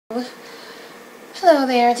Hello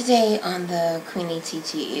there. Today on the Queenie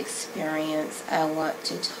TT Experience, I want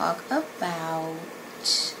to talk about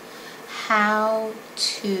how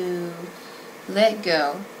to let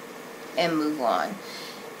go and move on.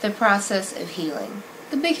 The process of healing.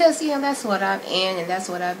 Because, that's what I'm in, and that's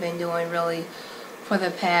what I've been doing really for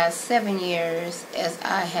the past 7 years, as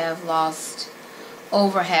I have lost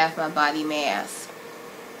over half my body mass.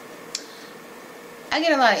 I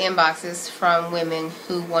get a lot of inboxes from women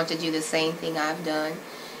who want to do the same thing I've done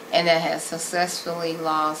and that has successfully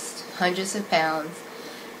lost hundreds of pounds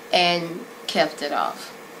and kept it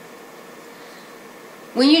off.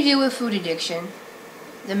 When you deal with food addiction,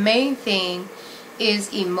 the main thing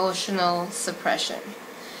is emotional suppression.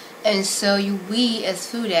 And so we as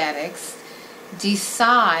food addicts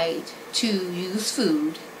decide to use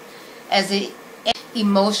food as an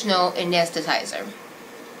emotional anesthetizer.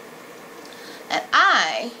 And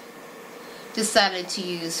I decided to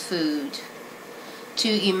use food to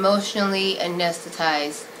emotionally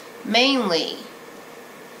anesthetize mainly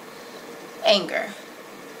anger.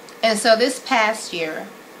 And so this past year,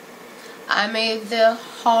 I made the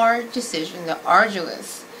hard decision, the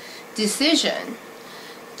arduous decision,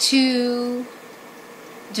 to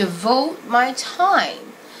devote my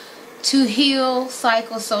time to heal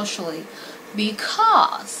psychosocially,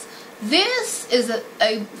 because this is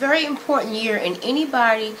a very important year in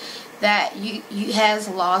anybody that you has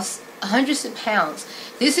lost hundreds of pounds.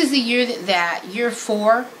 This is the year that year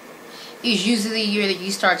 4 is usually the year that you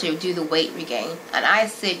start to do the weight regain. And I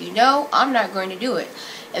said, I'm not going to do it.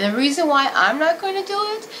 And the reason why I'm not going to do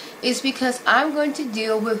it is because I'm going to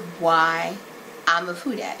deal with why I'm a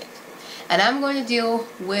food addict. And I'm going to deal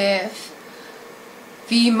with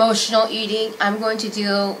the emotional eating. I'm going to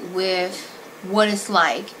deal with what it's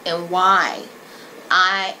like and why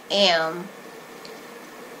I am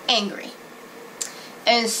angry.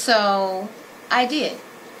 And so I did.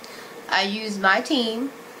 I used my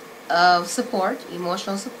team of support,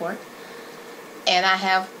 emotional support, and I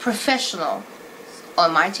have professionals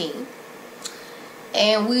on my team.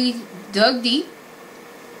 And we dug deep,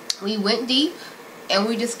 we went deep, and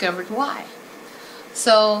we discovered why.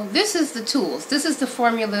 So this is the tools, this is the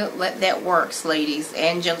formula that works, ladies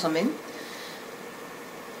and gentlemen.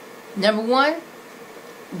 Number 1,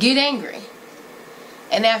 get angry.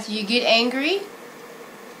 And after you get angry,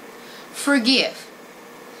 forgive.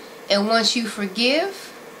 And once you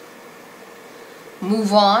forgive,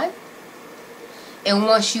 move on. And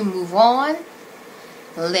once you move on,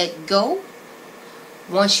 let go.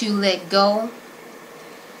 Once you let go,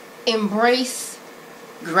 embrace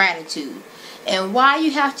gratitude. And why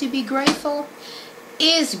you have to be grateful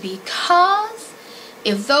is because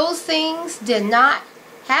if those things did not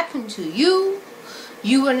happen to you,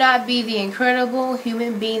 you will not be the incredible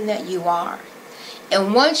human being that you are.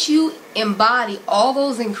 And once you embody all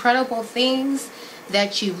those incredible things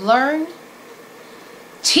that you've learned,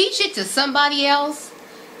 teach it to somebody else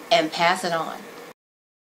and pass it on.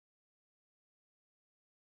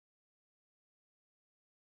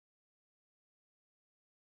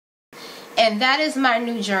 And that is my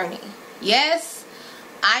new journey. Yes,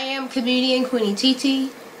 I am comedian Queenie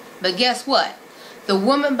TT, but guess what? The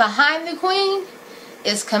woman behind the queen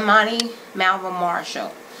is Kamani Malva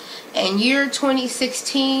Marshall. And year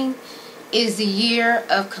 2016 is the year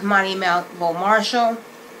of Kamani Malva Marshall.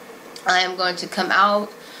 I am going to come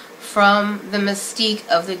out from the mystique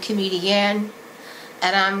of the comedian,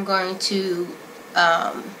 and I'm going to,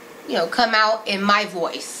 come out in my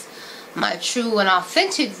voice, my true and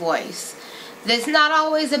authentic voice. That's not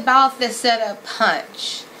always about the setup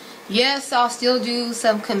punch. Yes, I'll still do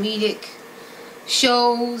some comedic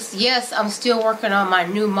shows. Yes, I'm still working on my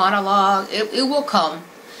new monologue. It will come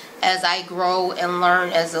as I grow and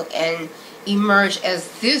learn and emerge as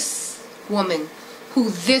this woman, who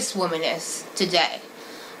this woman is today.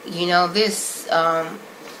 This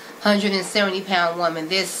 170-pound woman,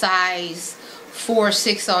 this size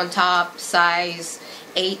 4'6" on top, size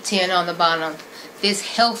 8'10" on the bottom. This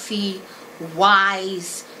healthy,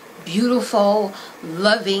 wise, beautiful,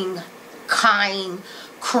 loving, kind,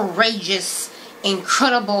 courageous,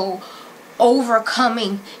 incredible,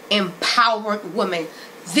 overcoming, empowered woman.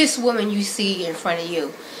 This woman you see in front of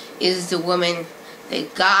you is the woman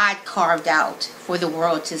that God carved out for the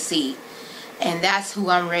world to see. And that's who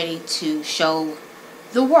I'm ready to show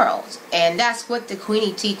the world. And that's what the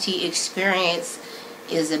Queenie TT Experience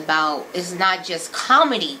is about. It's not just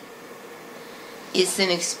comedy. It's an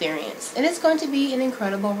experience. And it's going to be an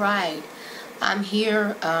incredible ride. I'm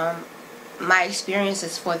here. My experience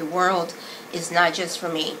is for the world. It's not just for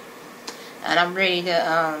me. And I'm ready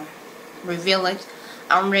to reveal it.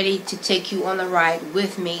 I'm ready to take you on the ride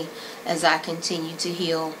with me as I continue to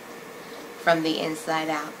heal from the inside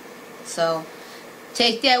out. So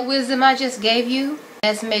take that wisdom I just gave you.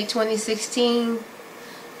 Let's make 2016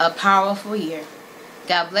 a powerful year.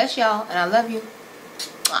 God bless y'all, and I love you.